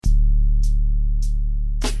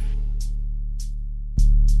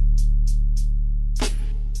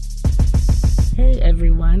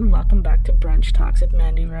welcome back to Brunch Talks with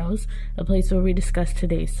Mandy Rose, a place where we discuss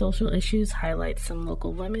today's social issues, highlight some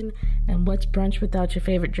local women, and what's brunch without your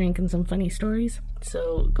favorite drink and some funny stories.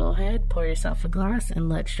 So go ahead, pour yourself a glass, and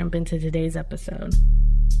let's jump into today's episode.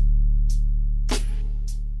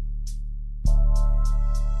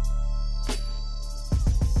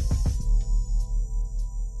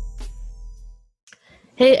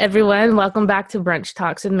 Hey everyone, welcome back to Brunch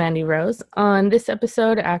Talks with Mandy Rose. On this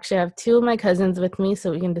episode, I actually have two of my cousins with me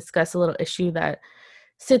so we can discuss a little issue that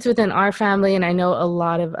sits within our family, and I know a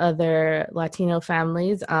lot of other Latino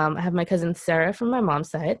families. I have my cousin Sarah from my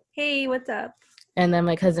mom's side. Hey, what's up? And then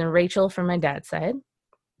my cousin Rachel from my dad's side.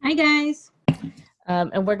 Hi guys.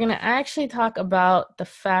 And we're going to actually talk about the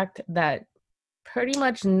fact that pretty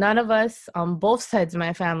much none of us on both sides of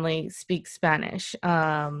my family speak Spanish.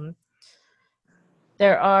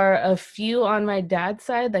 There are a few on my dad's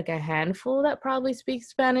side, like a handful that probably speak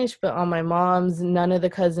Spanish, but on my mom's, none of the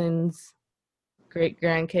cousins,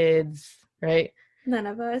 great-grandkids, right? None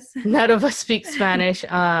of us. None of us speak Spanish.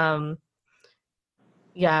 Yeah,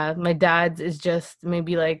 my dad's is just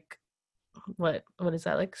maybe like, what is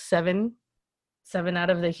that, like seven out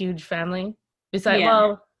of the huge family?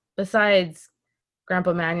 Besides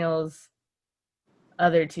Grandpa Manuel's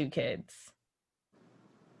other two kids.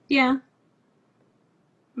 Yeah.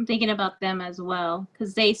 I'm thinking about them as well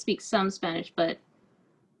because they speak some Spanish, but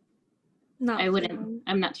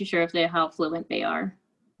I'm not too sure how fluent they are.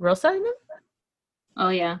 Rosa? Oh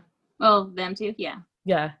yeah. Oh, them too. Yeah.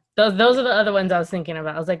 Yeah. Those are the other ones I was thinking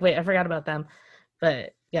about. I was like, wait, I forgot about them.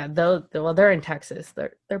 But yeah, they're in Texas.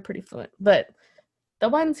 They're pretty fluent. But the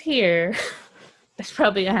ones here, there's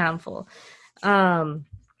probably a handful.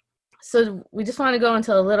 So we just want to go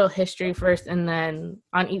into a little history first, and then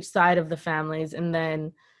on each side of the families, and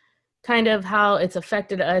then kind of how it's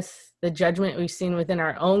affected us, the judgment we've seen within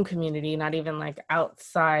our own community, not even like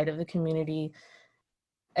outside of the community,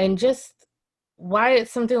 and just why it's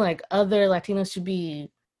something like other Latinos should be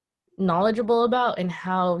knowledgeable about, and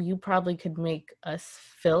how you probably could make us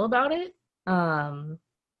feel about it.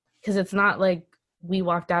 Because it's not like we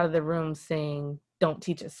walked out of the room saying, don't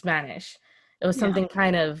teach us Spanish. It was something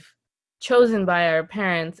kind of chosen by our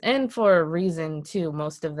parents, and for a reason too,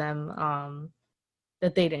 most of them,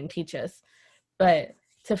 that they didn't teach us. But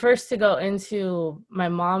to go into my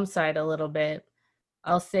mom's side a little bit,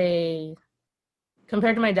 I'll say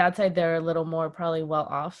compared to my dad's side, they're a little more probably well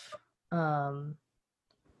off.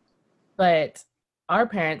 But our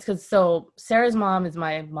parents, so Sarah's mom is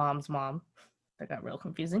my mom's mom. That got real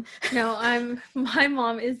confusing. No, my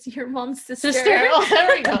mom is your mom's sister. Oh, there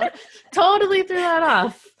we go. Totally threw that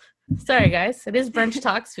off. Sorry, guys. It is Brunch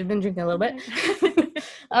Talks. We've been drinking a little bit.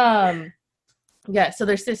 Yeah, so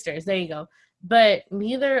they're sisters. There you go. But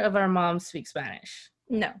neither of our moms speak Spanish.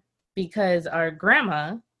 No. Because our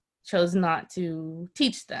grandma chose not to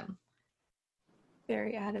teach them.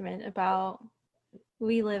 Very adamant about,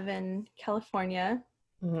 we live in California.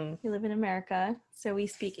 Mm-hmm. We live in America, so we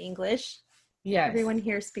speak English. Yes. Everyone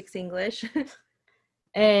here speaks English.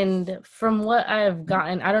 And from what I've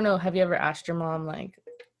gotten, I don't know, have you ever asked your mom, like,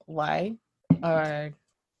 why? Or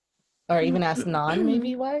even asked Nan,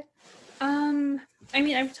 maybe why? I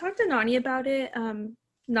mean, I've talked to Nani about it.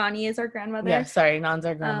 Nani is our grandmother. Yeah, sorry, Nan's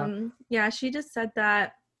our grandma. Yeah, she just said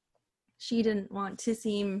that she didn't want to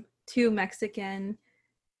seem too Mexican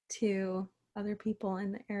to other people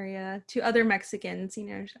in the area, to other Mexicans,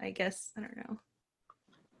 I guess, I don't know.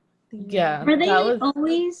 Yeah. Were they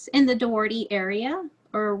always in the Doherty area,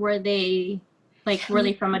 or were they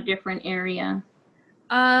from a different area?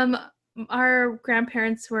 Our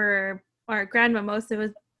grandparents our grandma most of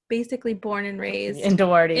was basically born and raised in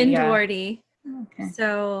Doherty. Doherty. Okay.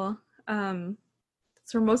 So,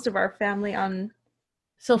 for most of our family on.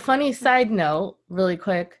 So funny side note, really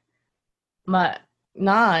quick, my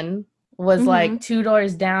Nan was like 2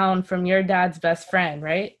 doors down from your dad's best friend,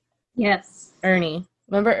 right? Yes. Ernie.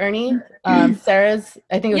 Remember Ernie? Sarah's,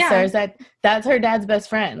 I think it was Sarah's dad. That's her dad's best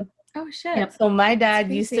friend. Oh, shit. Yep. So my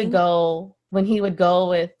dad used to go, when he would go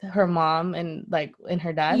with her mom and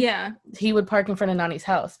her dad, he would park in front of Nani's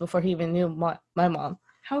house before he even knew my mom.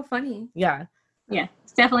 How funny. Yeah. Yeah.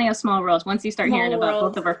 It's definitely a small world once you start hearing about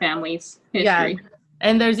both of our families' history. Yeah.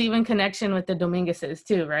 And there's even connection with the Dominguezes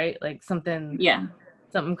too, right? Like something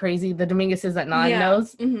crazy. The Dominguezes that Nan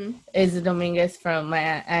knows is the Dominguez from my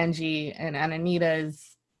Aunt Angie and Aunt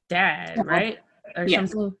Anita's dad, right? Or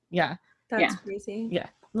something. Yeah. That's crazy. Yeah.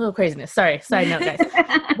 A little craziness. Sorry. Side note, guys.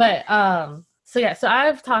 But so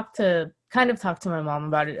I've talked to my mom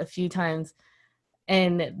about it a few times,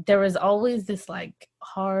 and there was always this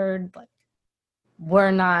hard,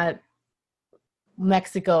 we're not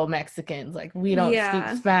Mexico Mexicans. Like, we don't speak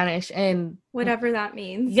Yeah. Spanish. And Whatever that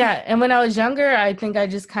means. yeah, and when I was younger, I think I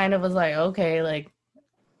just kind of was like, okay, like,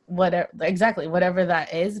 whatever, exactly, whatever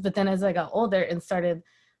that is. But then as I got older and started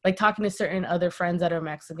like talking to certain other friends that are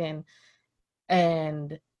Mexican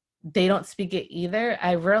and they don't speak it either,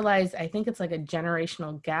 I realized I think it's like a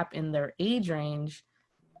generational gap in their age range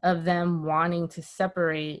of them wanting to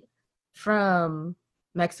separate from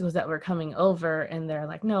Mexicans that were coming over, and they're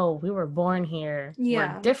like, no, we were born here.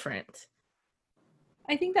 Yeah. We're different.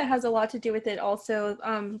 I think that has a lot to do with it also.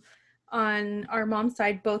 On our mom's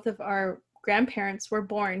side, both of our grandparents were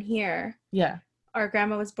born here. Yeah. Our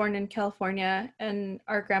grandma was born in California and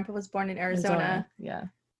our grandpa was born in Arizona. Yeah.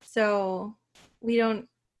 So we're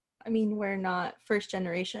not first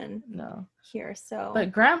generation No. here. So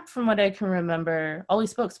But Gramp, from what I can remember, always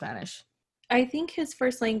spoke Spanish. I think his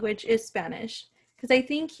first language is Spanish because I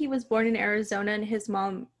think he was born in Arizona and his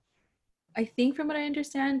mom, I think from what I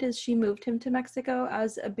understand, is she moved him to Mexico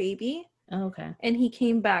as a baby. Oh, okay. And he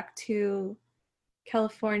came back to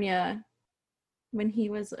California when he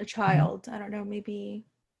was a child. I don't know, maybe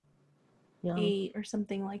Yeah. 8 or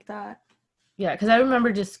something like that. Yeah, because I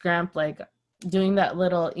remember just Gramp like doing that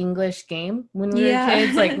little English game when we Yeah. were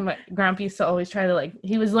kids. Like Gramp used to always try to like,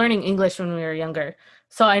 he was learning English when we were younger.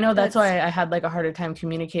 So I know that's why I had like a harder time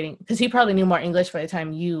communicating, because he probably knew more English by the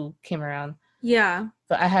time you came around. Yeah.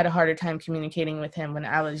 But I had a harder time communicating with him when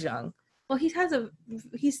I was young. Well, he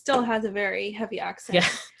still has a very heavy accent. Yeah.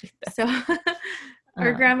 So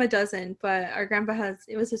our grandma doesn't, but our grandpa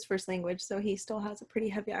it was his first language, so he still has a pretty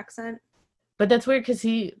heavy accent. But that's weird because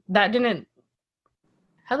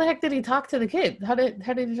how the heck did he talk to the kid? How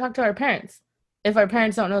did he talk to our parents if our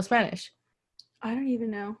parents don't know Spanish? I don't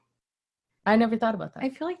even know. I never thought about that. I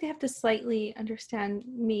feel like they have to slightly understand,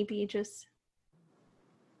 maybe just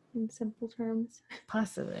in simple terms.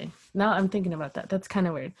 Possibly. Now I'm thinking about that. That's kind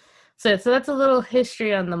of weird. So that's a little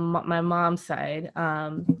history on my mom's side.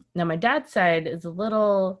 Now my dad's side is a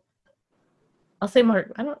little, I'll say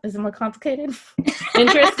more, is it more complicated?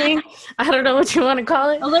 Interesting? I don't know what you want to call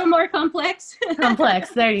it. A little more complex. Complex.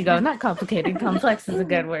 There you go. Not complicated. Complex is a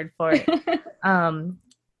good word for it.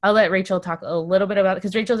 I'll let Rachel talk a little bit about it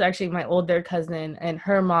because Rachel's actually my older cousin and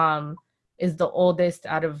her mom is the oldest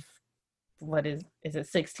out of, is it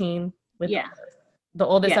 16? Yeah. The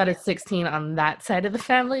oldest out of 16 on that side of the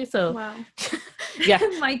family. So Wow. Yeah.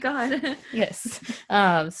 Oh my God. Yes.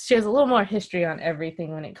 She has a little more history on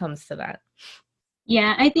everything when it comes to that.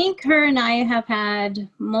 Yeah, I think her and I have had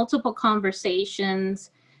multiple conversations.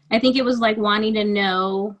 I think it was like wanting to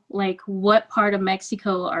know, like, what part of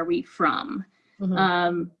Mexico are we from?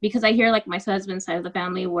 Mm-hmm. Because I hear like my husband's side of the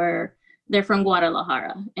family where they're from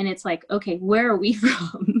Guadalajara, and it's like, okay, where are we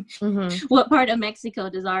from? Mm-hmm. What part of Mexico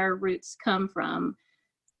does our roots come from?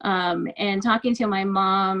 And talking to my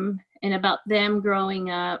mom and about them growing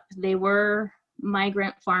up, they were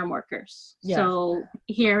migrant farm workers. Yeah. So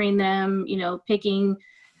hearing them, picking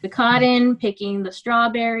the cotton, picking the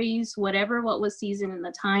strawberries, whatever what was seasoned in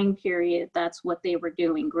the time period, that's what they were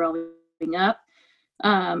doing growing up.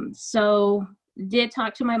 So did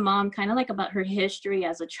talk to my mom kind of like about her history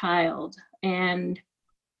as a child, and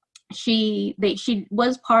she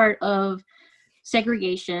was part of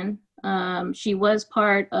segregation. She was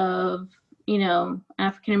part of,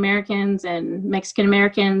 African Americans and Mexican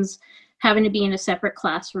Americans having to be in a separate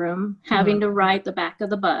classroom, having to ride the back of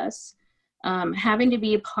the bus, having to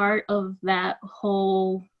be a part of that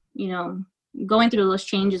whole, going through those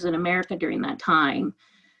changes in America during that time.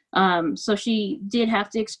 So she did have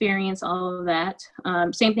to experience all of that.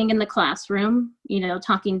 Same thing in the classroom,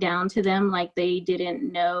 talking down to them like they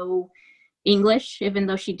didn't know English, even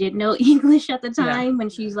though she did know English at the time when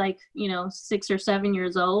she's like, 6 or 7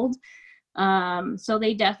 years old. So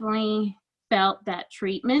they definitely felt that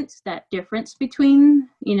treatment, that difference between,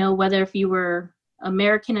 whether if you were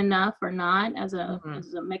American enough or not as a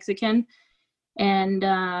Mexican. And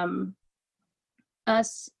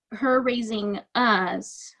her raising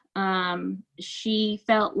us, she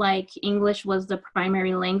felt like English was the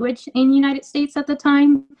primary language in the United States at the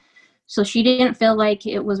time. So she didn't feel like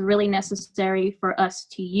it was really necessary for us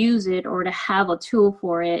to use it or to have a tool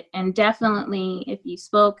for it. And definitely if you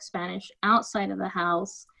spoke Spanish outside of the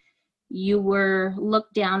house, you were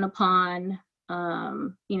looked down upon.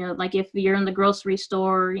 Like if you're in the grocery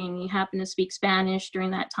store and you happen to speak Spanish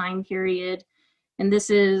during that time period, and this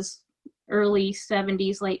is early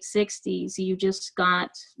 70s, late 60s, you just got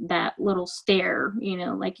that little stare,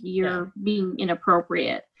 like you're being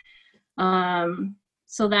inappropriate.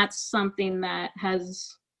 So that's something that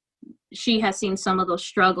she has seen some of those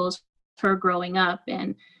struggles for growing up.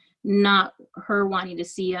 And not her wanting to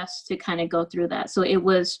see us to kind of go through that. So it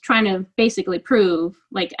was trying to basically prove,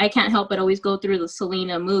 like, I can't help but always go through the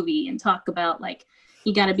Selena movie and talk about, like,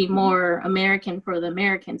 you got to be more American for the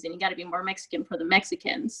Americans and you got to be more Mexican for the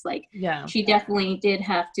Mexicans. Like, Yeah. she definitely did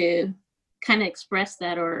have to kind of express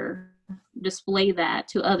that or display that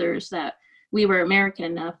to others, that we were American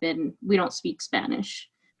enough and we don't speak Spanish.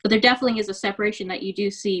 But there definitely is a separation that you do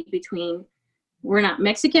see between, we're not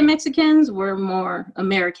Mexicans, we're more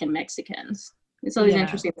American Mexicans. It's always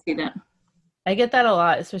interesting to see that. I get that a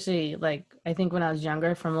lot, especially, like, I think when I was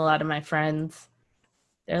younger, from a lot of my friends.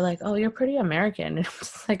 They're like, oh, you're pretty American. And I'm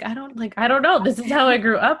just like, I don't know. This is how I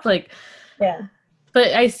grew up. Like, Yeah.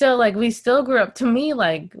 but I still, like, we still grew up, to me,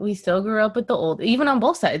 like, we still grew up with the old, even on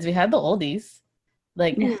both sides. We had the oldies.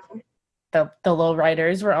 Like, the low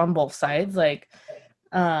riders were on both sides. Like,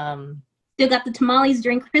 Still got the tamales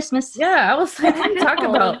during Christmas. yeah, I was like, what are you talking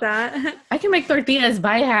All of about? that. I can make tortillas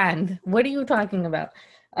by hand. What are you talking about?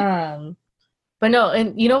 But no,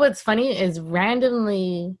 and you know what's funny is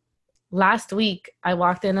randomly last week I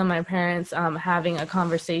walked in on my parents having a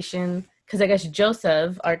conversation, because I guess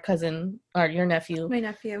Joseph, our cousin, or your nephew, My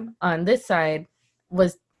nephew. on this side,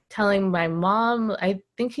 was telling my mom, I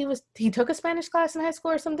think he took a Spanish class in high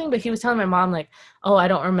school or something, but he was telling my mom, like, oh, I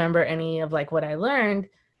don't remember any of, like, what I learned.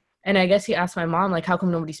 And I guess he asked my mom, like, how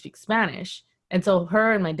come nobody speaks Spanish? And so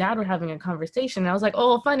her and my dad were having a conversation. And I was like,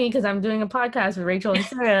 oh, funny, because I'm doing a podcast with Rachel and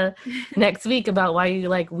Sarah next week about why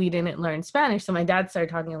we didn't learn Spanish. So my dad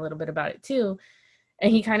started talking a little bit about it too.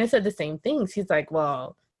 And he kind of said the same things. He's like,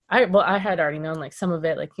 well, I had already known, like, some of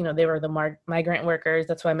it, like, you know, they were the migrant workers.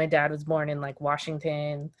 That's why my dad was born in, like,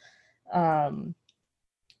 Washington. But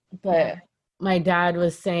my dad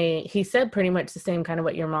was saying, he said pretty much the same kind of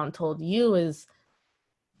what your mom told you, is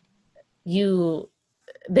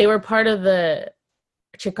they were part of the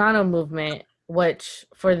Chicano movement, which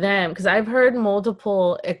for them, because I've heard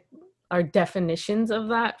multiple definitions of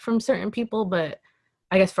that from certain people, but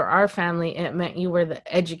I guess for our family, it meant you were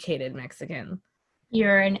the educated Mexican.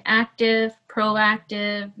 You're an active,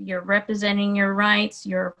 proactive, you're representing your rights,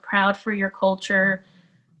 you're proud for your culture,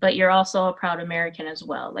 but you're also a proud American as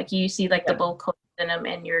well. Like, you see, like, the both cultures in them,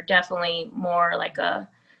 and you're definitely more like an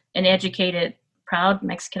educated, proud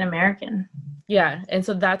Mexican American. Yeah, and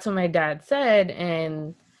so that's what my dad said,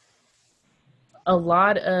 and a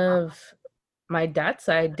lot of my dad's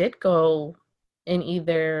side did go in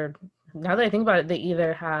either, now that I think about it, they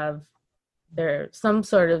either have some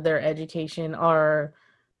sort of their education, or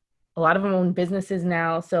a lot of them own businesses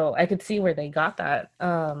now, so I could see where they got that.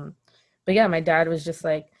 But yeah, my dad was just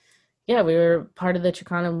like, yeah, we were part of the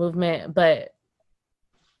Chicano movement, but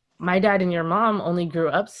my dad and your mom only grew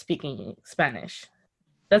up speaking Spanish.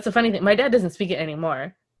 That's the funny thing. My dad doesn't speak it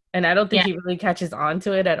anymore, and I don't think he really catches on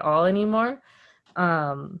to it at all anymore.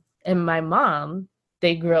 And my mom,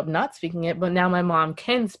 they grew up not speaking it, but now my mom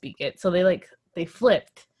can speak it. So they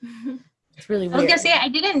flipped. It's really weird. I was gonna say, I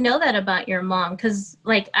didn't know that about your mom, because,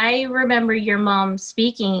 like, I remember your mom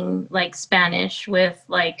speaking, like, Spanish with,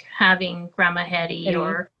 like, having Grandma Hetty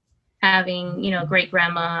or having, you know, great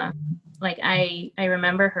grandma. Like, I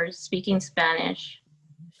remember her speaking Spanish.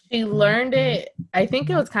 She learned it, I think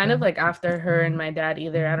it was kind of like after her and my dad,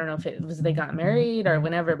 either, I don't know if it was they got married or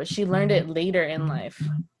whenever, but she learned it later in life,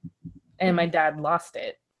 and my dad lost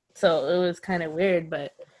it. So it was kind of weird,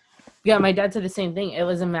 but yeah, my dad said the same thing. It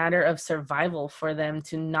was a matter of survival for them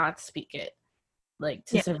to not speak it, like,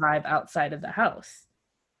 to survive outside of the house.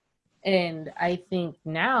 And I think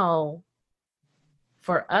now,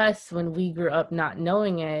 for us, when we grew up not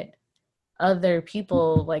knowing it, other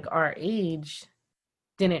people like our age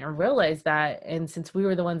didn't realize that, and since we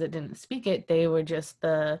were the ones that didn't speak it, they were just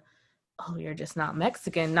oh, you're just not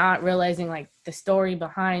Mexican, not realizing, like, the story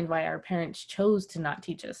behind why our parents chose to not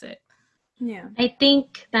teach us it. Yeah. I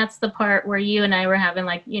think that's the part where you and I were having,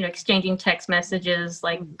 like, you know, exchanging text messages,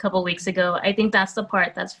 like, a couple weeks ago. I think that's the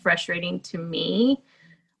part that's frustrating to me,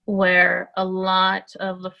 where a lot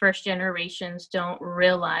of the first generations don't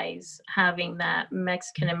realize having that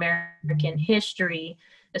Mexican American history,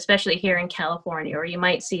 especially here in California, or you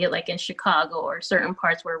might see it, like, in Chicago or certain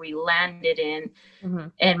parts where we landed in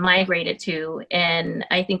and migrated to. And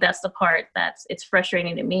I think that's the part it's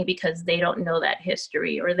frustrating to me, because they don't know that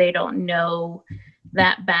history, or they don't know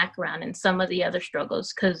that background and some of the other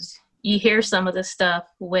struggles. Because you hear some of the stuff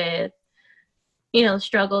with, you know,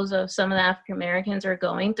 struggles of some of the African Americans are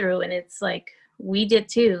going through, and it's like, we did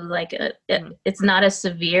too. Like, it's not as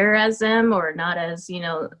severe as them, or not as, you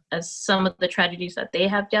know, as some of the tragedies that they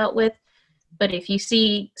have dealt with. But if you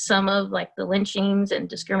see some of, like, the lynchings and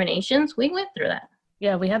discriminations, we went through that.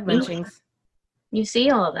 Yeah, we had lynchings. You see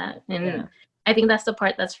all of that. And I think that's the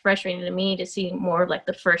part that's frustrating to me, to see more of like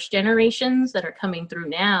the first generations that are coming through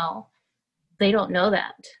now. They don't know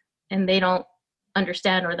that, and they don't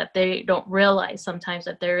understand, or that they don't realize sometimes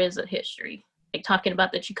that there is a history. Like talking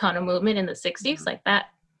about the Chicano movement in the 60s, like that,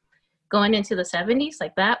 going into the 70s,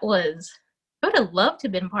 like that was, I would have loved to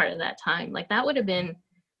have been part of that time. Like that would have been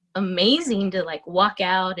amazing to like walk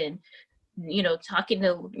out and, you know, talking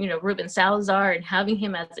to, you know, Ruben Salazar and having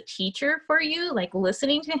him as a teacher for you, like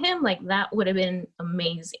listening to him, like that would have been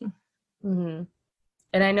amazing. Mm-hmm.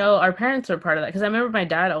 And I know our parents were part of that, because I remember my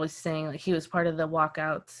dad always saying like he was part of the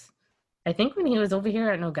walkouts, I think when he was over here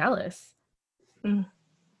at Nogales. Mm.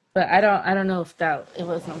 But I don't know if that it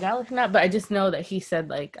was Nogales or not, but I just know that he said,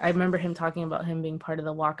 like, I remember him talking about him being part of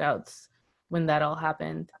the walkouts when that all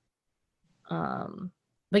happened.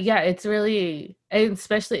 But yeah, it's really,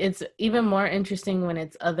 especially, it's even more interesting when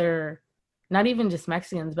it's other, not even just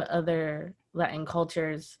Mexicans, but other Latin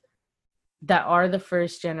cultures that are the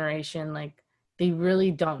first generation. Like, they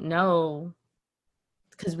really don't know,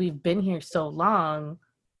 because we've been here so long,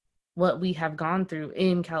 what we have gone through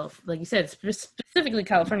in California. Like you said, specifically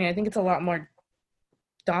California. I think it's a lot more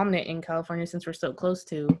dominant in California since we're so close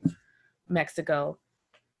to Mexico.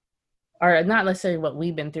 Or not necessarily what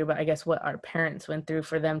we've been through, but I guess what our parents went through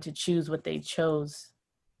for them to choose what they chose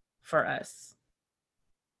for us.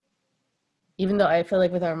 Even though I feel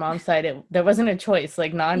like with our mom's side, there wasn't a choice.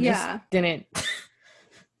 Like, Nan just didn't.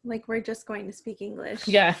 Like, we're just going to speak English.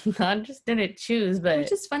 Yeah, Nan just didn't choose, but...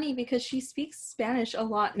 Which is funny because she speaks Spanish a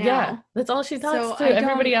lot now. Yeah, that's all she talks to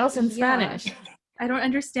everybody else in Spanish. I don't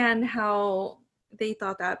understand how they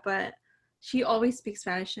thought that, but she always speaks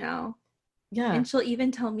Spanish now. Yeah. And she'll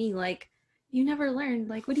even tell me, like, you never learned.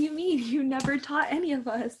 Like, what do you mean? You never taught any of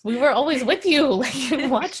us. We were always with you. Like, you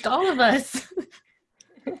watched all of us.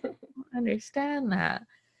 I don't understand that.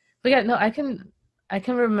 But yeah, no, I can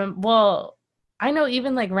remember. Well, I know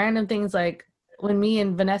even like random things, like when me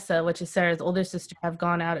and Vanessa, which is Sarah's older sister, have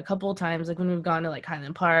gone out a couple of times, like when we've gone to like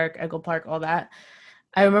Highland Park, Echo Park, all that.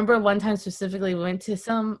 I remember one time specifically we went to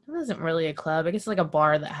it wasn't really a club, I guess like a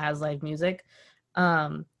bar that has live music.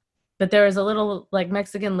 But there was a little like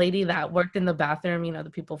Mexican lady that worked in the bathroom, you know, the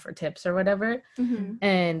people for tips or whatever. Mm-hmm.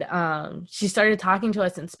 And she started talking to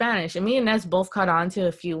us in Spanish, and me and Ness both caught on to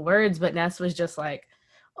a few words, but Ness was just like,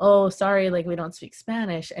 oh, sorry, like we don't speak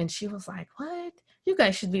Spanish. And she was like, what? You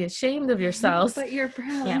guys should be ashamed of yourselves. But you're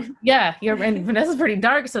brown. Yeah, and Vanessa's pretty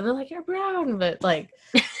dark, so they're like, you're brown, but like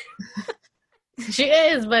she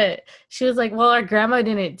is. But she was like, well, our grandma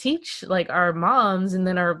didn't teach like our moms, and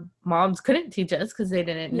then our moms couldn't teach us because they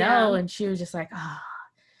didn't know. And she was just like,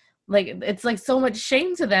 like it's like so much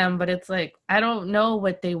shame to them, but it's like I don't know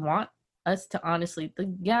what they want us to honestly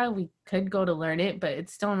think. Yeah, we could go to learn it, but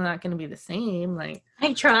it's still not going to be the same. Like,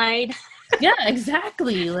 I tried. Yeah,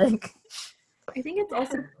 exactly. Like, I think it's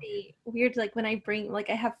also pretty weird, like when I bring,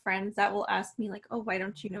 like I have friends that will ask me like, oh, why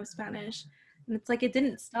don't you know Spanish? And it's like, it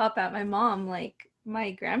didn't stop at my mom. Like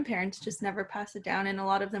my grandparents just never passed it down, and a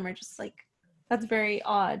lot of them are just like, that's very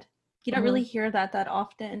odd. You don't really hear that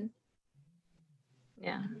often.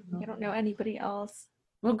 Yeah, I don't know anybody else.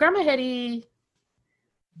 Well, Grandma Hetty,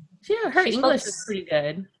 her English is pretty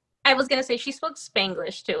good. I was gonna say she spoke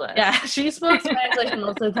Spanglish to us. Yeah, she spoke Spanglish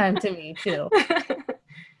most of the time to me too.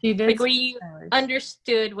 She did. Like we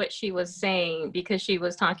understood what she was saying because she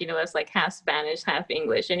was talking to us like half Spanish, half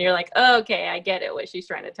English, and you're like, oh, okay, I get it, what she's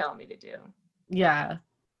trying to tell me to do. Yeah,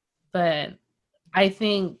 but I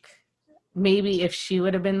think maybe if she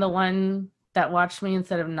would have been the one that watched me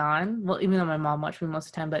instead of Nan, well, even though my mom watched me most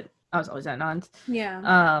of the time, but I was always at Nan's.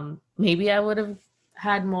 Yeah. Maybe I would have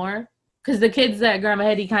had more, because the kids that Grandma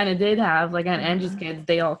Hetty kind of did have, like Aunt Angie's kids,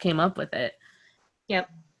 they all came up with it. Yep.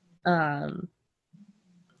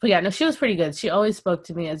 But yeah, no, she was pretty good. She always spoke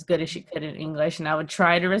to me as good as she could in English, and I would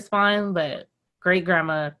try to respond, but great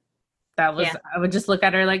grandma, I would just look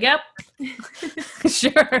at her like, yep,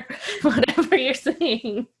 sure, whatever you're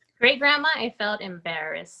saying. Great grandma, I felt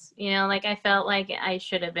embarrassed. You know, like I felt like I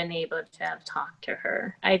should have been able to have talked to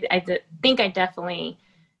her. I think I definitely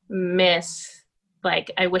miss, like,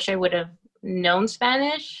 I wish I would have known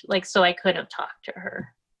Spanish, like, so I could have talked to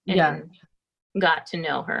her and got to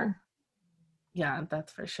know her. Yeah,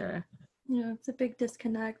 that's for sure. Yeah, it's a big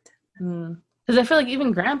disconnect. Because I feel like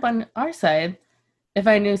even Grandpa on our side, if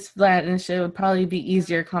I knew Spanish, it would probably be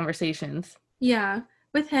easier conversations. Yeah,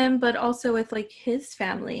 with him, but also with like his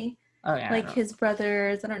family. Oh yeah, like his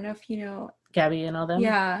brothers. I don't know if you know Gabby and all them.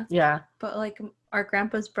 Yeah. But like our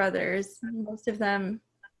grandpa's brothers, most of them,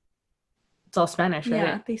 it's all Spanish, right?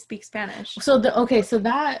 Yeah, they speak Spanish. So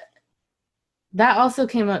that also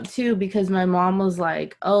came up too, because my mom was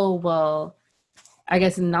like, oh well, I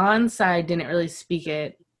guess non-side didn't really speak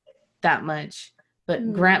it that much,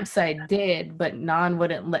 but Gramps side did, but non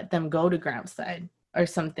wouldn't let them go to Gramps side or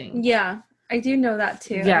something. Yeah, I do know that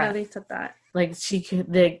too. Yeah. I know they said that. Like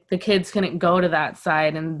the kids couldn't go to that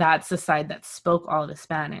side, and that's the side that spoke all the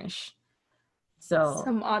Spanish. So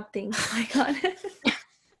Some odd things like on it.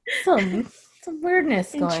 some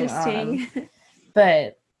weirdness going on. Interesting.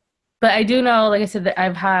 But I do know, like I said, that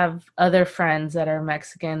I have other friends that are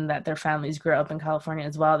Mexican that their families grew up in California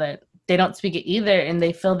as well, that they don't speak it either, and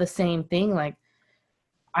they feel the same thing. Like,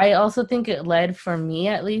 I also think it led, for me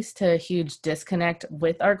at least, to a huge disconnect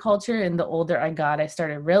with our culture. And the older I got, I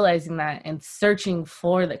started realizing that and searching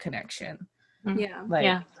for the connection. Yeah.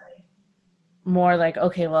 Like, more like,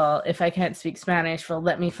 okay, well, if I can't speak Spanish, well,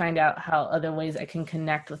 let me find out how other ways I can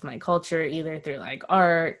connect with my culture, either through like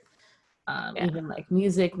art, even like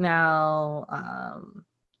music now,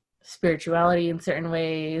 spirituality in certain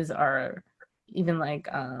ways, or even like,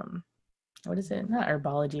 what is it? Not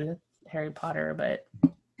herbology, that's Harry Potter, but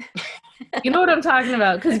you know what I'm talking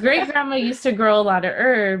about. Because great grandma used to grow a lot of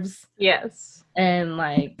herbs. Yes. And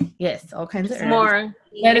like, yes, all kinds of herbs. More,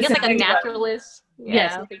 I guess like a naturalist.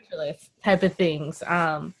 Yes, naturalist type of things.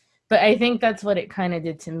 But I think that's what it kind of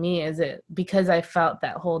did to me, is it, because I felt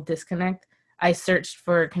that whole disconnect, I searched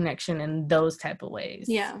for a connection in those type of ways.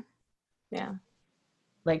 Yeah.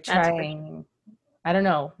 Like trying, I don't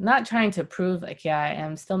know, not trying to prove like, yeah, I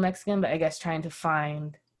am still Mexican, but I guess trying to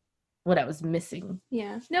find what I was missing.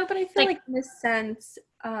 Yeah. No, but I feel like in this sense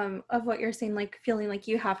of what you're saying, like feeling like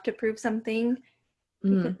you have to prove something,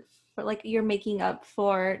 because, but like you're making up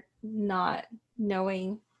for not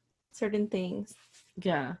knowing certain things.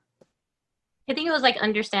 Yeah. I think it was like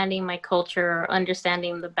understanding my culture,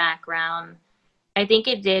 understanding the background. I think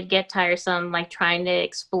it did get tiresome, like trying to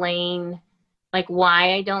explain like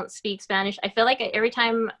why I don't speak Spanish. I feel like every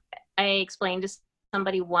time I explained to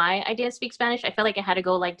somebody why I didn't speak Spanish, I felt like I had to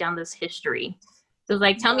go like down this history. So it was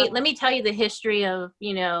like, let me tell you the history of,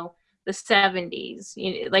 you know, the 70s.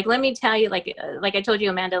 You know, like, let me tell you, like I told you,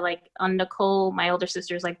 Amanda, like on Nicole, my older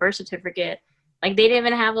sister's like birth certificate, like they didn't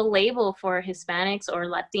even have a label for Hispanics or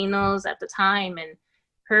Latinos at the time. And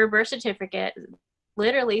her birth certificate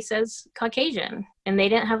literally says Caucasian, and they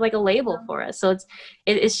didn't have like a label for us. So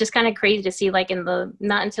it's just kind of crazy to see, like in the,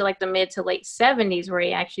 not until like the mid to late 70s where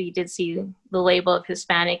he actually did see the label of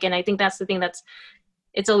Hispanic. And I think that's the thing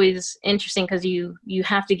it's always interesting, because you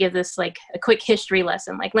have to give this like a quick history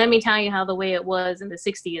lesson. Like, let me tell you how the way it was in the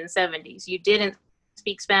 60s and 70s. You didn't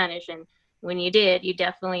speak Spanish, and when you did, you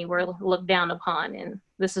definitely were looked down upon. And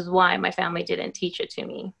this is why my family didn't teach it to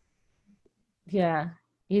me. Yeah.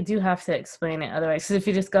 You do have to explain it otherwise. Because if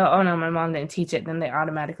you just go, oh no, my mom didn't teach it, then they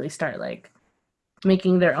automatically start like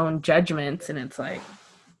making their own judgments, and it's like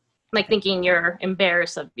thinking you're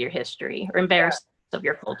embarrassed of your history or embarrassed of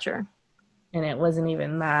your culture. And it wasn't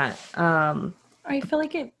even that. I feel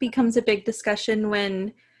like it becomes a big discussion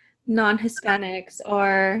when non-Hispanics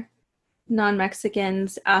or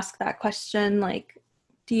non-Mexicans ask that question, like,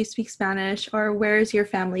 do you speak Spanish, or where is your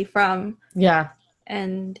family from? Yeah.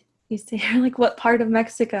 And you say, like, what part of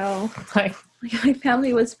Mexico? Like my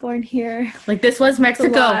family was born here. Like, this was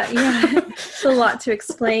Mexico. It's a lot to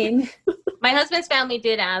explain. My husband's family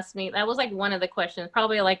did ask me. That was like one of the questions,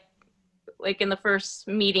 probably like in the first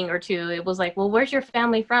meeting or two. It was like, well, where's your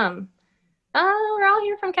family from? Oh, we're all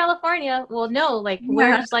here from California. Well, no, like,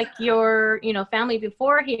 where's like your, you know, family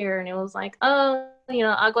before here? And it was like, oh, you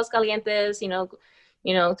know, Aguascalientes,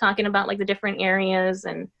 you know, talking about like the different areas,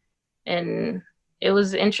 and it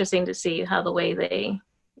was interesting to see how the way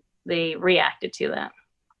they reacted to that.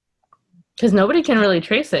 Because nobody can really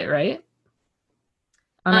trace it, right?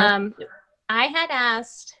 I had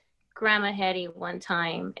asked Grandma Hetty one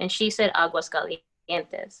time, and she said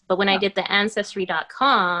Aguascalientes. But when I did the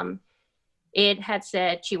Ancestry.com, it had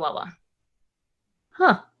said Chihuahua.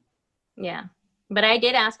 Huh. Yeah. But I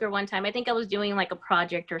did ask her one time, I think I was doing like a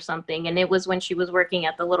project or something, and it was when she was working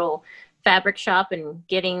at the little fabric shop and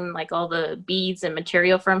getting like all the beads and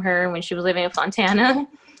material from her when she was living in Fontana.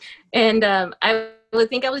 And I would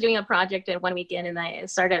think I was doing a project in one weekend, and I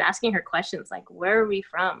started asking her questions like, where are we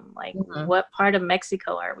from? Like, what part of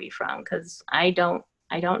Mexico are we from? Because I don't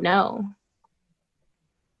know.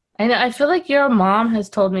 And I feel like your mom has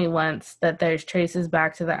told me once that there's traces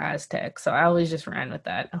back to the Aztecs, so I always just ran with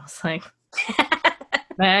that. I was like,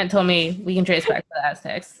 my aunt told me we can trace back to the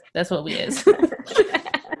Aztecs. That's what we is.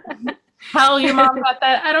 How your mom got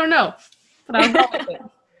that, I don't know, but I'll go with it.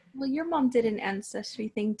 Well, your mom did an ancestry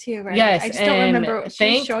thing too, right? Yes, I just don't remember.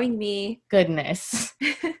 She was showing me. Goodness,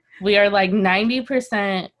 we are like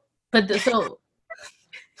 90%. But so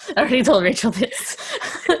I already told Rachel this.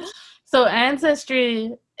 So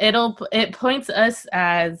Ancestry, it points us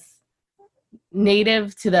as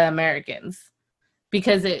native to the Americans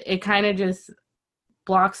because it kind of just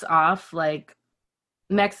blocks off like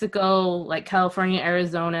Mexico, like California,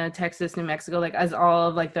 Arizona, Texas, New Mexico, like as all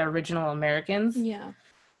of like the original Americans. Yeah.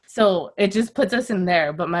 So it just puts us in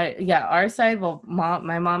there. But our side, well,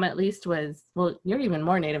 my mom at least was, well, you're even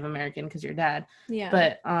more Native American because your dad. Yeah.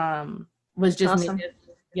 But was just Awesome. native.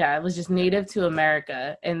 Yeah, it was just native to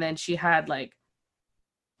America, and then she had like,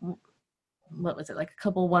 what was it, like a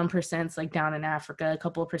couple 1% like down in Africa, a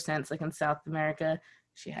couple of percents like in South America.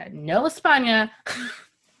 She had no España,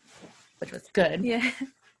 which was good. Yeah.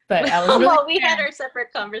 But I was really we had our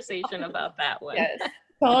separate conversation about that one. Yes,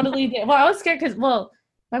 totally did. Well, I was scared because, well,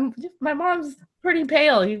 my mom's pretty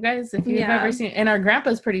pale. You guys, if you've ever seen, and our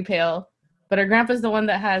grandpa's pretty pale, but our grandpa's the one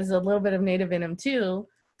that has a little bit of Native in him too.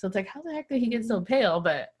 So it's like, how the heck did he get so pale?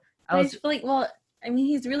 But I just feel like, well, I mean,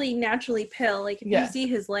 he's really naturally pale. Like if you see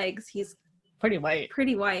his legs, he's pretty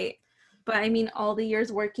white. But I mean, all the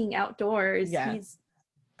years working outdoors, he's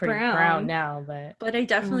pretty brown now. But I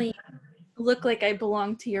definitely look like I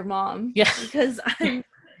belong to your mom. Yeah, because I'm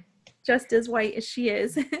just as white as she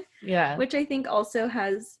is. Yeah, which I think also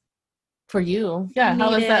has for you. Yeah,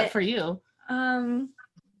 how is that for you? I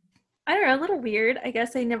don't know, a little weird. I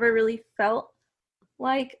guess I never really felt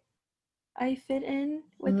like I fit in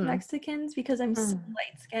with Mexicans because I'm so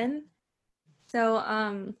light skinned. So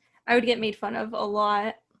I would get made fun of a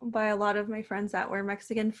lot by a lot of my friends that were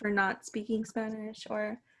Mexican for not speaking Spanish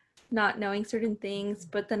or not knowing certain things.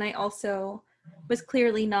 But then I also was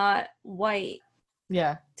clearly not white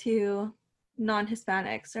to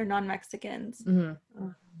non-Hispanics or non-Mexicans. Mm-hmm.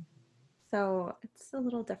 So it's a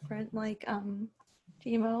little different. Like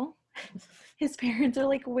Gmo, his parents are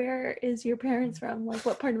like, where is your parents from? Like,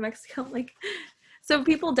 what part of Mexico? Like, so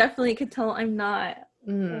people definitely could tell I'm not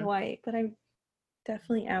white, but I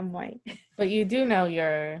definitely am white. But you do know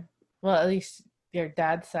well, at least your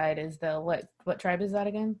dad's side is what tribe is that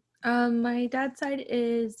again? My dad's side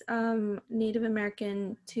is Native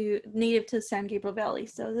to San Gabriel Valley.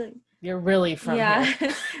 So you're really from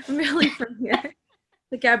here. I'm really from here.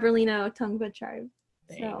 The Gabrielino Tongva tribe.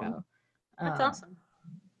 There you go. That's awesome.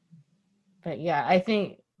 But yeah, I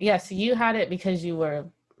think, so you had it because you were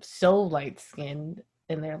so light-skinned,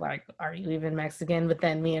 and they're like, are you even Mexican? But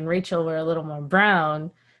then me and Rachel were a little more brown,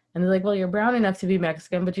 and they're like, well, you're brown enough to be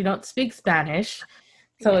Mexican, but you don't speak Spanish.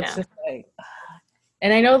 So it's just like,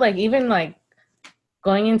 and I know like even like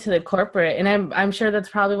going into the corporate, and I'm sure that's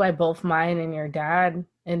probably why both mine and your dad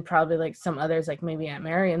and probably like some others, like maybe Aunt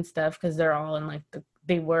Mary and stuff, because they're all in like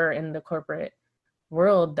they were in the corporate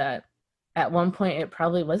world, that at one point it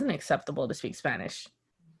probably wasn't acceptable to speak Spanish.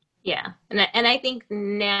 Yeah, and I think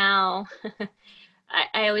now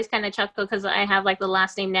I always kind of chuckle because I have like the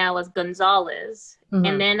last name now is Gonzalez,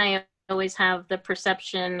 and then I always have the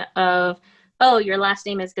perception of, oh, your last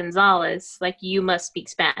name is Gonzalez, like you must speak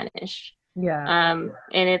Spanish. Yeah.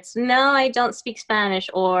 And it's, no, I don't speak Spanish,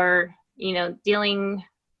 or dealing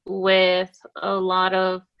with a lot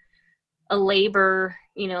of a labor,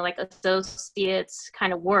 like associates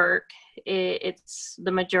kind of work, it's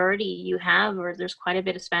the majority you have, or there's quite a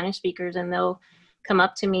bit of Spanish speakers, and they'll come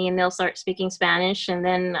up to me and they'll start speaking Spanish, and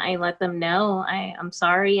then I let them know, I'm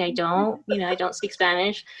sorry, I don't speak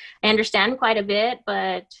Spanish. I understand quite a bit,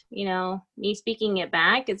 but me speaking it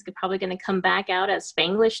back, it's probably going to come back out as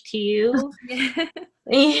Spanglish to you.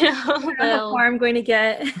 How far I'm going to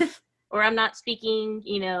get. Or I'm not speaking,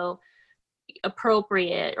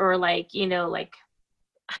 appropriate, or like, like,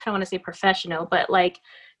 I don't want to say professional, but like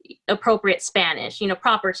appropriate Spanish,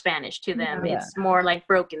 proper Spanish to them. Yeah. It's more like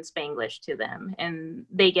broken Spanglish to them, and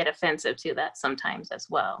they get offensive to that sometimes as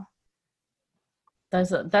well. That's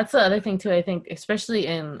the other thing too, I think, especially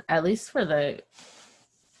in, at least for the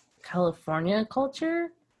California culture,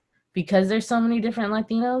 because there's so many different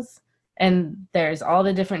Latinos, and there's all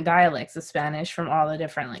the different dialects of Spanish from all the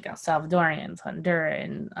different, like El Salvadorians,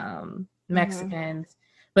 Honduran, Mexicans.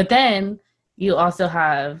 But then you also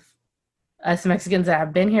have us Mexicans that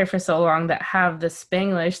have been here for so long that have the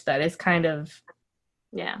Spanglish that is kind of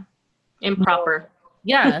improper.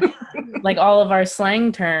 Like all of our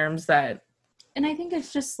slang terms that. And I think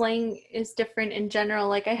it's just slang is different in general.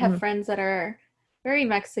 Like I have friends that are very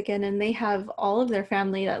Mexican, and they have all of their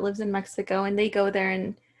family that lives in Mexico, and they go there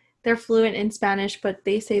and they're fluent in Spanish, but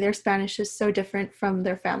they say their Spanish is so different from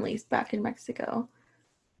their families back in Mexico.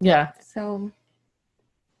 Yeah. So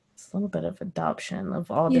it's a little bit of adoption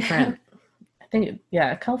of all different. I think,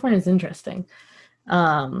 California is interesting.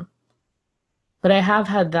 But I have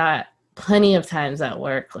had that plenty of times at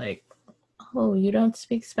work, like, oh, you don't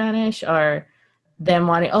speak Spanish, or them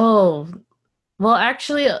wanting, oh, well,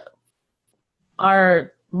 actually,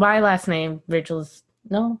 my last name, Rachel's,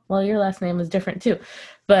 no, well, your last name is different too.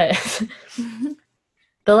 But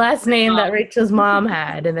the last name that Rachel's mom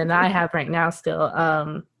had, and then I have right now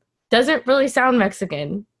still, doesn't really sound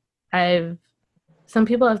Mexican. Some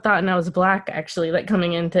people have thought I was black, actually, like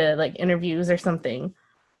coming into like interviews or something.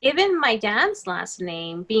 Even my dad's last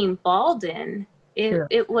name being Baldwin,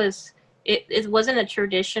 it wasn't a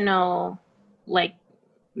traditional like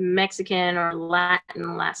Mexican or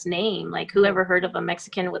Latin last name. Like, whoever heard of a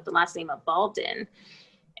Mexican with the last name of Baldwin?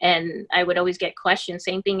 And I would always get questions,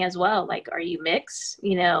 same thing as well. Like, are you mixed?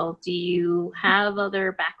 You know, do you have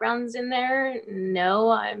other backgrounds in there? No,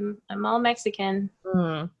 I'm all Mexican.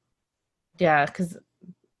 Yeah, because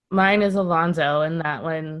mine is Alonzo, and that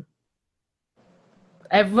one,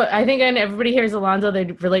 I think when everybody hears Alonzo, they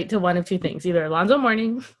relate to one of two things: either Alonzo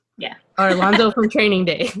Mourning, yeah, or Alonzo from Training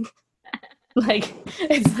Day. Like,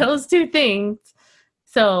 it's those two things.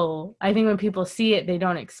 So I think when people see it, they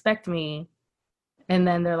don't expect me. And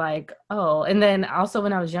then they're like, oh. And then also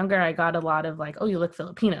when I was younger, I got a lot of like, oh, you look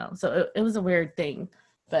Filipino. So it was a weird thing.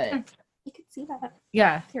 But you could see that.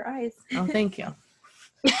 Yeah. With your eyes. Oh, thank you.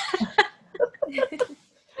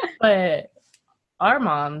 But our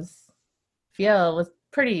mom's, Fiel, was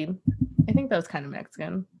pretty, I think that was kind of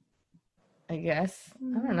Mexican. I guess.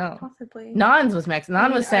 I don't know. Possibly. Nan's was Mexican.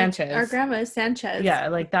 Nan was Sanchez. Our grandma is Sanchez. Yeah,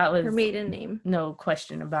 like that was her maiden name. No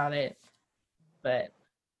question about it. But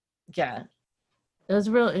yeah, it was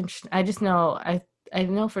real interesting. I just know, I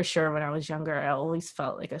know for sure when I was younger, I always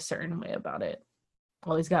felt like a certain way about it.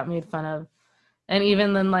 Always got made fun of. And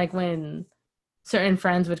even then, like when certain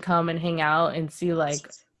friends would come and hang out and see, like,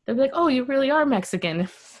 they'd be like, oh, you really are Mexican.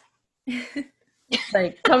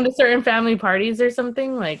 Like, come to certain family parties or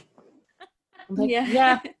something, like,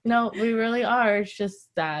 yeah, no, we really are. It's just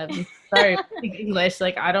sorry, I speak English.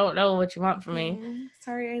 Like, I don't know what you want from me.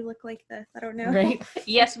 Sorry, I look like this. I don't know. Right?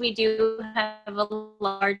 Yes, we do have a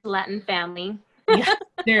large Latin family. Yeah,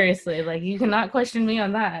 seriously, like, you cannot question me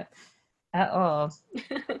on that at all.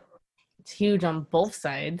 It's huge on both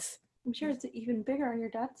sides. I'm sure it's even bigger on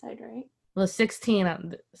your dad's side, right? Well,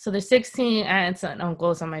 16. So there's 16 aunts and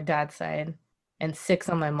uncles on my dad's side, and 6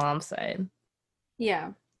 on my mom's side.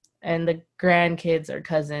 Yeah. And the grandkids are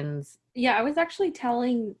cousins. Yeah, I was actually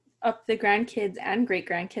tallying up the grandkids and great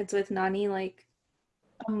grandkids with Nani like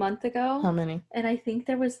a month ago. How many? And I think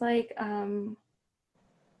there was like 20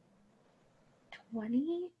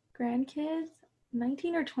 grandkids,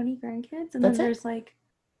 19 or 20 grandkids, and then there's like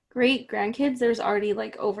great grandkids. There's already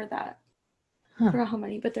like over that. I forgot how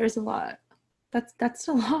many, but there's a lot. That's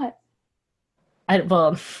a lot. I've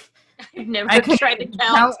never tried to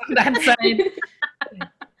count that side.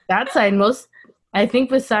 That side, most, I think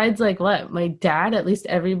besides like what, my dad, at least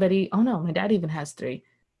everybody, oh no, my dad even has 3.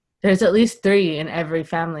 There's at least 3 in every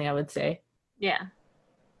family, I would say. Yeah.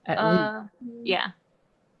 At least. Yeah.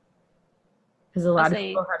 Because a lot of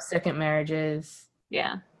people have second marriages.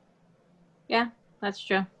 Yeah. Yeah, that's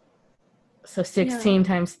true. So 16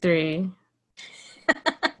 times 3.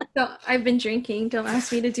 So I've been drinking. Don't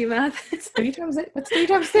ask me to do math. What's 3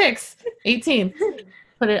 times 6? 18.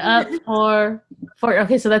 Put it up for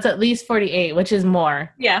okay, so that's at least 48, which is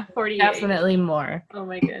more. Yeah, 48. Definitely more. Oh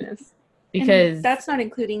my goodness. Because and that's not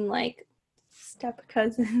including like step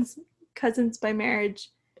cousins by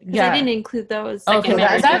marriage. Yeah, I didn't include those. Okay,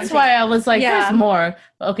 that's why I was like, there's more.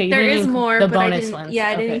 Okay, there is more. The but bonus ones. Yeah,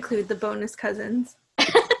 I didn't include the bonus cousins.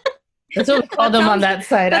 That's what we call them on that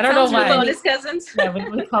side. I don't know why. Bonus cousins. Yeah,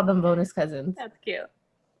 we call them bonus cousins. That's cute.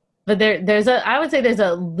 But I would say there's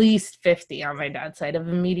at least 50 on my dad's side of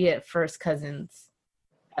immediate first cousins,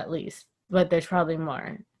 at least. But there's probably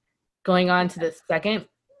more. Going on to the second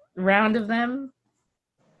round of them.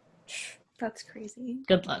 That's crazy.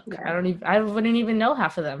 Good luck. Yeah. I wouldn't even know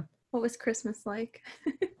half of them. What was Christmas like?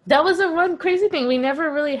 That was one crazy thing. We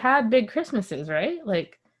never really had big Christmases, right?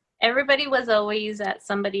 Like, everybody was always at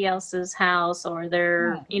somebody else's house or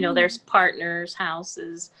their partner's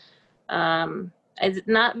houses.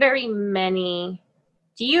 Not very many.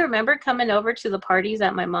 Do you remember coming over to the parties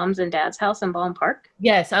at my mom's and dad's house in Ballin Park?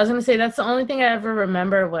 Yes, I was going to say that's the only thing I ever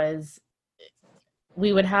remember was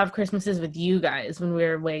we would have Christmases with you guys when we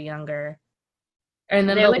were way younger. And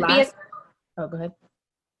then go ahead.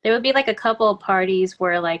 There would be like a couple of parties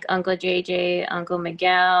where like Uncle JJ, Uncle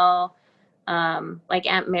Miguel, like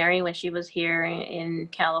Aunt Mary when she was here in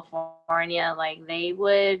California, like they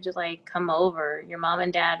would like come over. Your mom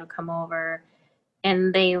and dad would come over.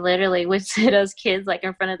 And they literally would sit us kids like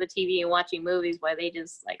in front of the TV and watching movies while they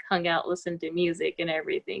just like hung out, listened to music and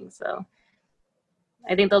everything. So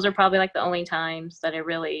I think those are probably like the only times that I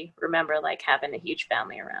really remember like having a huge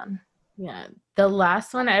family around. Yeah. The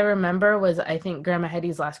last one I remember was, I think, Grandma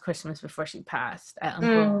Hetty's last Christmas before she passed at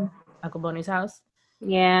Uncle Bonnie's house.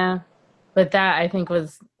 Yeah. But that, I think,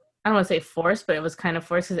 was, I don't want to say forced, but it was kind of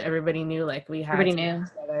forced because everybody knew, like, we had Everybody to knew. be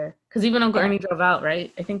together. Because even Uncle Ernie drove out,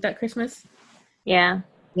 right? I think that Christmas. Yeah.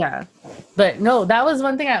 Yeah. But no, that was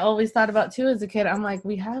one thing I always thought about too as a kid. I'm like,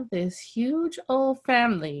 we have this huge old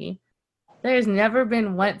family. There's never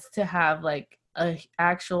been once to have like a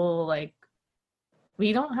actual, like,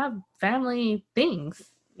 we don't have family things.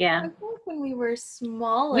 Yeah. I think when we were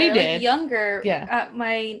smaller, We like did. younger, Yeah.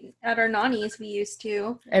 at our nannies, we used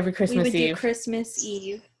to. Every Christmas we would Eve. do Christmas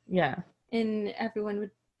Eve. Yeah. And everyone would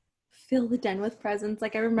fill the den with presents.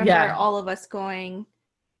 Like I remember all of us going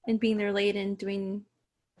and being there late and doing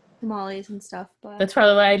tamales and stuff. But that's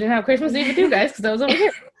probably why I didn't have Christmas Eve with you guys, because I was over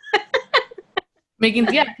here.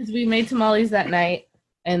 Because we made tamales that night.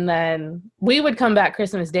 And then we would come back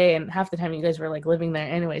Christmas Day, and half the time you guys were like living there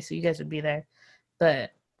anyway, so you guys would be there.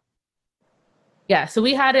 But yeah, so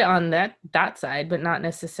we had it on that side, but not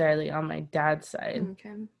necessarily on my dad's side.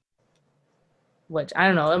 Okay. Which, I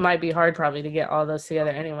don't know, it might be hard probably to get all those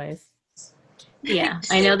together anyways. Yeah.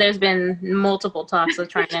 I know there's been multiple talks of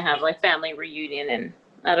trying to have like family reunion, and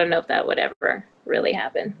I don't know if that would ever really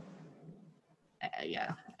happen.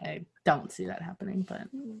 Yeah, I don't see that happening, but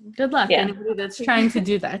good luck, Yeah. anybody that's trying to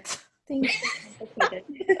do that. Thanks.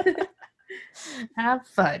 Have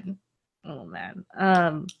fun. Oh man.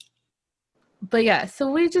 But yeah,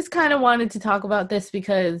 so we just kind of wanted to talk about this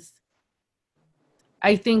because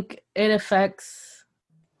I think it affects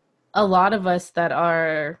a lot of us that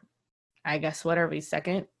are, I guess, what are we,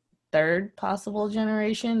 second, third possible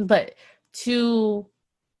generation, but two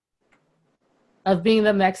of being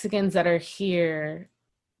the Mexicans that are here,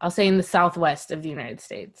 I'll say in the Southwest of the United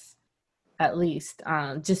States, at least,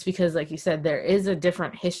 just because, like you said, there is a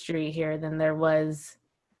different history here than there was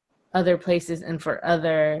other places, and for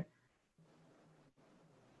other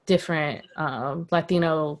different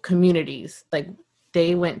Latino communities. Like,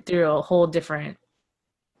 they went through a whole different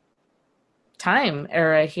time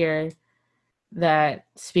era here that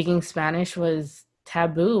speaking Spanish was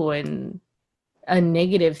taboo and a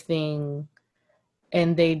negative thing.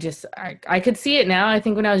 And they just, I could see it now. I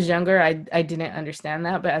think when I was younger, I didn't understand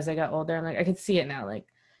that. But as I got older, I'm like, I could see it now. Like,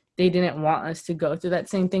 they didn't want us to go through that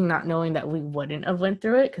same thing, not knowing that we wouldn't have went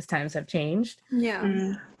through it because times have changed.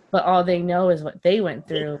 Yeah. But all they know is what they went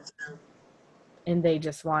through. And they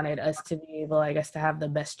just wanted us to be able, I guess, to have the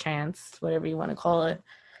best chance, whatever you want to call it.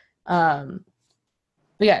 But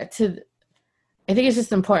yeah, I think it's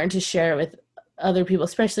just important to share with other people,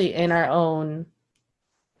 especially in our own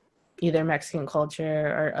either Mexican culture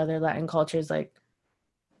or other Latin cultures. Like,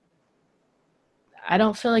 I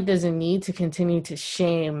don't feel like there's a need to continue to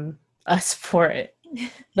shame us for it.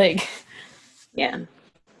 Like, Yeah.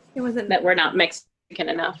 It wasn't That we're not Mexican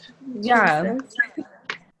enough. yeah,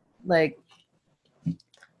 like,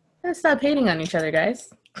 let's stop hating on each other,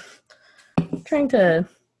 guys.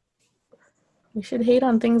 We should hate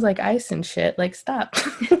on things like ice and shit. Like, stop.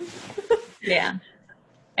 Yeah.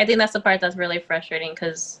 I think that's the part that's really frustrating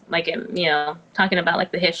because, like, talking about,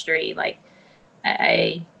 like, the history, like,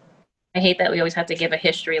 I hate that we always have to give a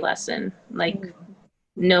history lesson. Like,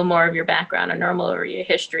 know more of your background or know more of your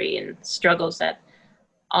history and struggles that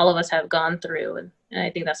all of us have gone through. And I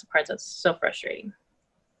think that's the part that's so frustrating.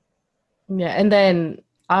 Yeah, and then,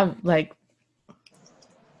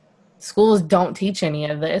 schools don't teach any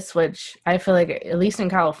of this, which I feel like, at least in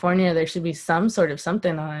California, there should be some sort of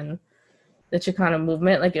something on the Chicano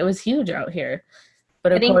movement. Like, it was huge out here.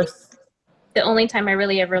 But of course, the only time I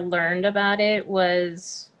really ever learned about it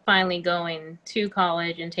was finally going to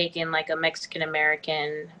college and taking like a Mexican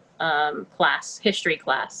American history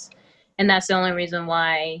class. And that's the only reason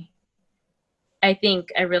why I think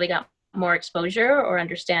I really got more exposure or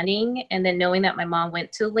understanding. And then knowing that my mom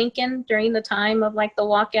went to Lincoln during the time of like the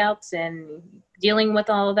walkouts and dealing with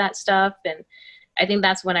all of that stuff. And I think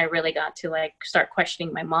that's when I really got to like start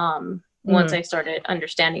questioning my mom once I started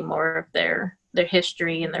understanding more of their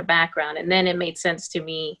history and their background. And then it made sense to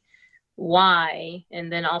me why.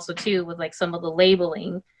 And then also too, with like some of the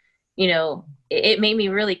labeling, it made me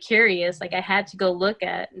really curious. Like, I had to go look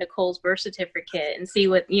at Nicole's birth certificate and see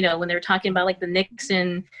what, when they were talking about like the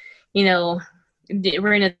Nixon,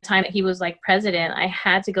 we're in a time that he was like president. I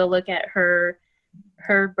had to go look at her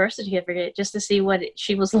birth certificate just to see what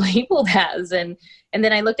she was labeled as. And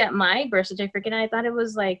then I looked at my birth certificate and I thought it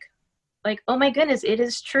was like, oh my goodness, it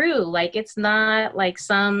is true. Like, it's not like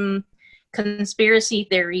some conspiracy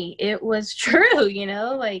theory. It was true,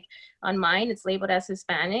 like on mine, it's labeled as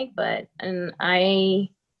Hispanic, and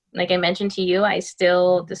like I mentioned to you, I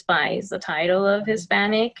still despise the title of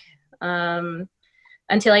Hispanic.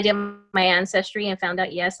 Until I did my ancestry and found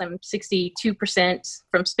out, yes, I'm 62%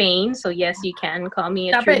 from Spain. So yes, you can call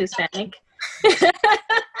me a true Hispanic.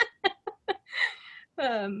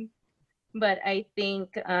 But I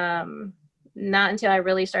think not until I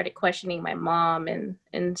really started questioning my mom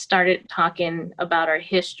and started talking about our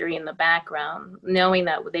history in the background, knowing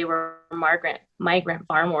that they were migrant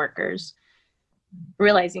farm workers,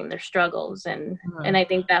 realizing their struggles. And I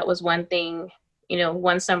think that was one thing,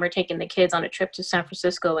 one summer taking the kids on a trip to San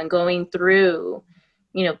Francisco and going through,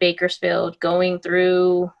 Bakersfield, going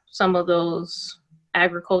through some of those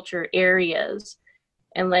agriculture areas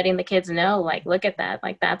and letting the kids know, like, look at that.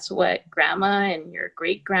 Like, that's what grandma and your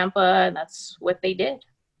great grandpa, that's what they did.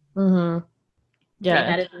 Mm-hmm. Yeah.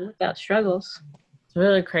 They had to do without struggles. It's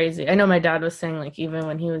really crazy. I know my dad was saying, like, even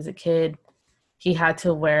when he was a kid, he had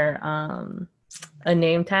to wear a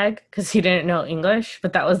name tag because he didn't know English,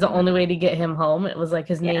 but that was the only way to get him home. It was like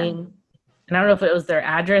his name. And I don't know if it was their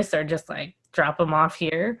address or just like drop him off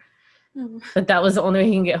here. But that was the only way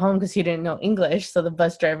he can get home because he didn't know English. So the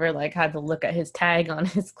bus driver like had to look at his tag on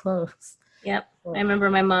his clothes. Yep. I remember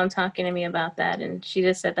my mom talking to me about that. And she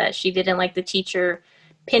just said that she didn't like the teacher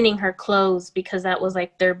pinning her clothes because that was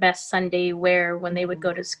like their best Sunday wear when they would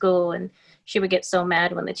go to school. And she would get so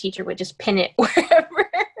mad when the teacher would just pin it wherever.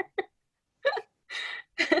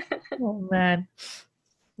 Oh, man.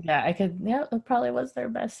 Yeah, it probably was their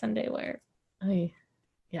best Sunday wear.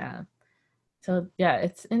 Yeah. So, yeah,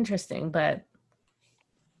 it's interesting, but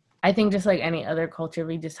I think just like any other culture,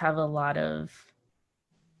 we just have a lot of,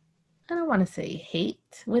 I don't want to say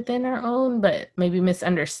hate within our own, but maybe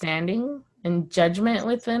misunderstanding and judgment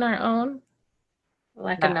within our own.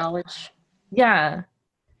 Lack of knowledge. Yeah.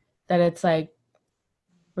 That it's like,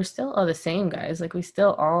 we're still all the same, guys. Like, we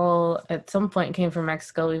still all, at some point, came from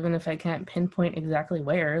Mexico, even if I can't pinpoint exactly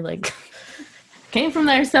where. Like, came from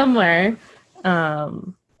there somewhere.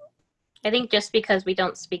 I think just because we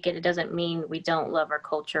don't speak it, it doesn't mean we don't love our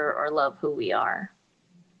culture or love who we are.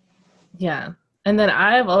 Yeah. And then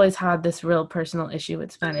I've always had this real personal issue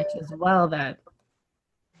with Spanish as well, that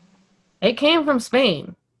it came from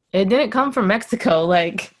Spain. It didn't come from Mexico.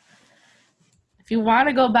 Like, if you want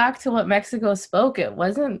to go back to what Mexico spoke, it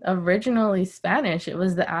wasn't originally Spanish. It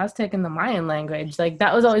was the Aztec and the Mayan language. Like,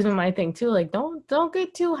 that was always been my thing too. Like, don't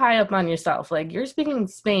get too high up on yourself. Like, you're speaking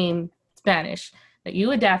Spanish that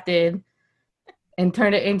you adapted and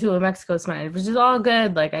turned it into a Mexico Spanish, which is all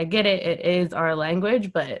good. Like, I get it. It is our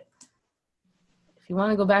language, but if you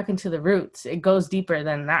want to go back into the roots, it goes deeper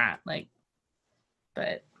than that. Like,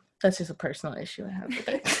 but that's just a personal issue I have with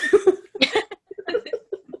it.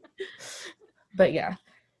 But yeah.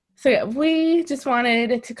 So yeah, we just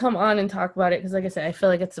wanted to come on and talk about it because, like I said, I feel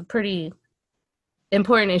like it's a pretty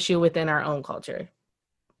important issue within our own culture.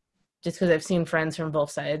 Just because I've seen friends from both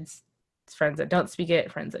sides, friends that don't speak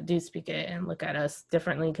it, friends that do speak it, and look at us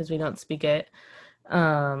differently because we don't speak it.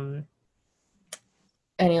 Any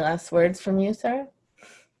last words from you, Sarah?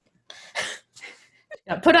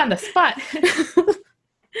 Got put on the spot.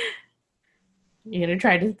 You're gonna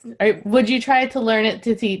try to? Would you try to learn it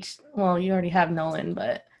to teach? Well, you already have Nolan,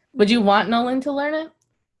 but would you want Nolan to learn it?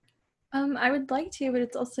 I would like to, but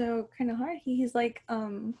it's also kind of hard. He's like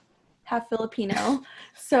half Filipino,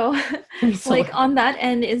 so like on that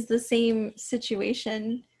end is the same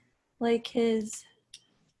situation. Like, his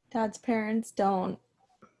dad's parents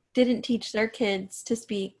didn't teach their kids to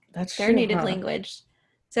speak their native language,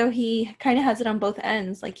 so he kind of has it on both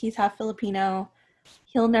ends. Like, he's half Filipino.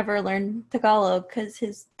 He'll never learn Tagalog because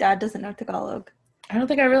his dad doesn't know Tagalog. I don't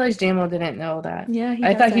think I realized Jamo didn't know that. Yeah,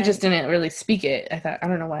 I thought he just didn't really speak it. I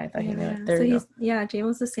don't know why I thought he knew it. There you go.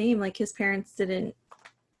 Jamo's the same. Like, his parents didn't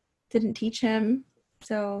teach him,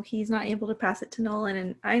 so he's not able to pass it to Nolan.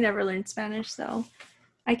 And I never learned Spanish, so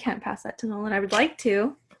I can't pass that to Nolan. I would like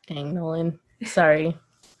to. Dang, Nolan. Sorry.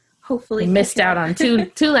 Hopefully, you missed out on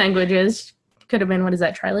two languages. Could have been, what is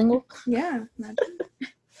that, trilingual? Yeah. Imagine.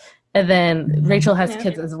 And then Rachel has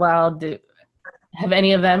kids as well. Have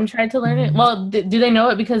any of them tried to learn it? Well, do they know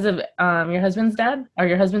it because of your husband's dad or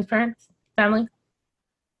your husband's parents, family?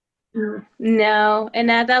 No, and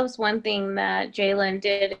that was one thing that Jalen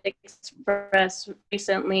did express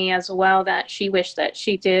recently as well, that she wished that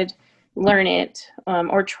she did learn it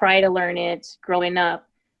or try to learn it growing up.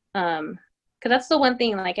 Because that's the one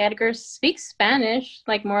thing, like, Edgar speaks Spanish,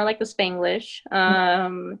 like more like the Spanglish.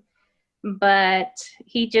 But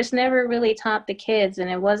he just never really taught the kids, and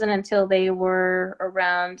it wasn't until they were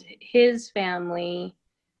around his family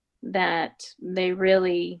that they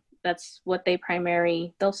really that's what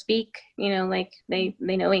they'll speak, like they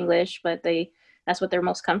know English, but that's what they're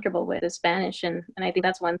most comfortable with is Spanish. And I think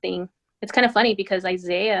that's one thing. It's kind of funny because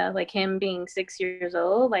Isaiah, like him being 6 years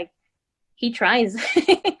old, like he tries,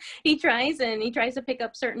 he tries to pick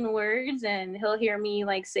up certain words, and he'll hear me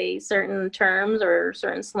like say certain terms or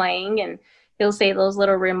certain slang, and he'll say those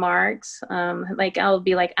little remarks. Like I'll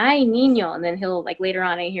be like, "Ay, niño," and then he'll like later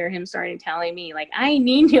on I hear him starting telling me like, "Ay,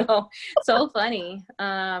 niño." So funny.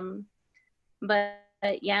 But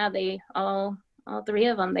yeah, they all three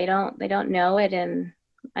of them, they don't know it. And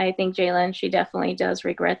I think Jalen, she definitely does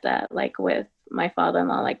regret that. Like with my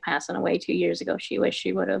father-in-law, like passing away 2 years ago, she wished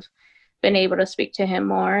she would have been able to speak to him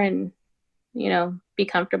more and, be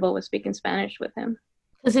comfortable with speaking Spanish with him.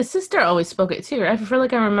 Because his sister always spoke it too, right? I feel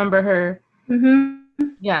like I remember her. Mm-hmm.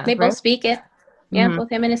 Yeah. They both speak it. Yeah, Mm-hmm.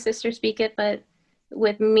 both him and his sister speak it. But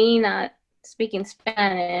with me not speaking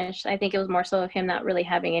Spanish, I think it was more so of him not really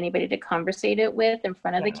having anybody to conversate it with in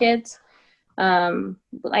front of the kids.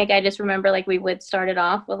 Like I just remember like we would start it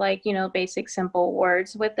off with like, basic simple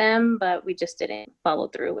words with them, but we just didn't follow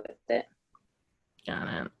through with it. Got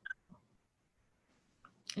it.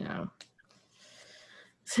 Yeah.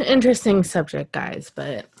 It's an interesting subject, guys,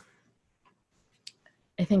 but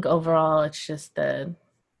I think overall it's just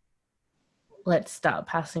let's stop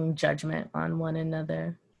passing judgment on one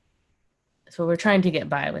another. So we're trying to get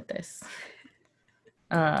by with this.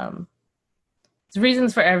 There's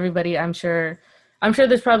reasons for everybody. I'm sure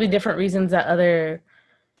there's probably different reasons that other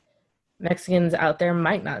Mexicans out there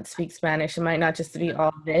might not speak Spanish. It might not just be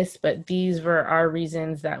all this, but these were our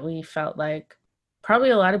reasons that we felt like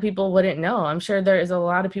probably a lot of people wouldn't know. I'm sure there is a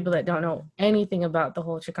lot of people that don't know anything about the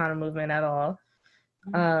whole Chicano movement at all,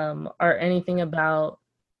 or anything about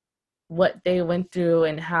what they went through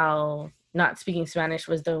and how not speaking Spanish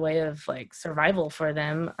was the way of like survival for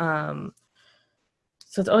them.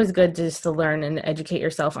 So it's always good just to learn and educate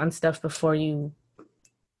yourself on stuff before you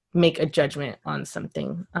make a judgment on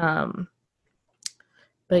something.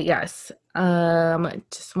 But yes, I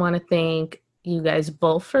just want to thank you guys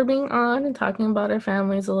both for being on and talking about our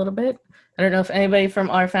families a little bit. I don't know if anybody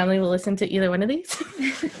from our family will listen to either one of these.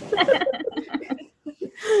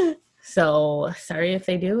 So sorry if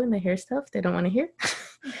they do and they hear stuff they don't want to hear.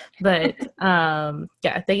 But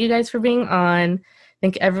yeah, thank you guys for being on.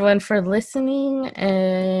 Thank everyone for listening,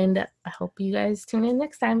 and I hope you guys tune in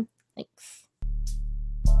next time. Thanks.